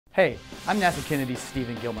Hey, I'm NASA Kennedy's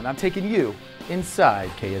Stephen Gilman. I'm taking you inside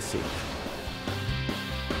KSC.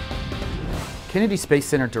 Kennedy Space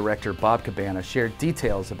Center Director Bob Cabana shared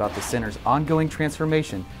details about the center's ongoing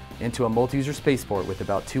transformation into a multi-user spaceport with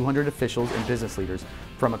about 200 officials and business leaders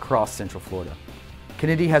from across Central Florida.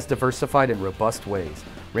 Kennedy has diversified in robust ways,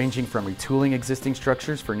 ranging from retooling existing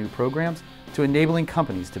structures for new programs to enabling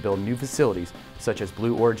companies to build new facilities such as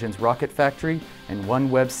Blue Origin's Rocket Factory and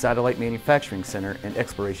OneWeb's Satellite Manufacturing Center and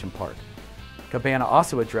Exploration Park. Cabana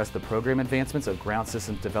also addressed the program advancements of ground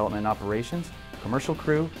systems development and operations, commercial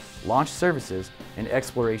crew, launch services, and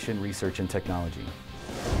exploration research and technology.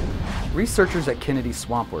 Researchers at Kennedy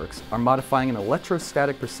SwampWorks are modifying an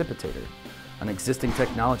electrostatic precipitator, an existing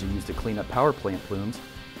technology used to clean up power plant plumes,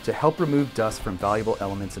 to help remove dust from valuable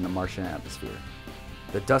elements in the Martian atmosphere.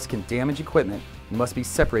 The dust can damage equipment and must be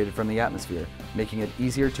separated from the atmosphere, making it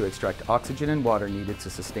easier to extract oxygen and water needed to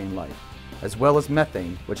sustain life, as well as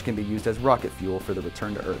methane, which can be used as rocket fuel for the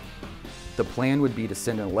return to Earth. The plan would be to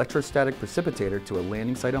send an electrostatic precipitator to a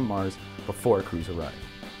landing site on Mars before crews arrive.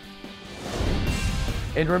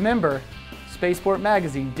 And remember, Spaceport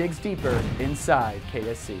Magazine digs deeper inside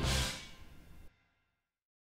KSC.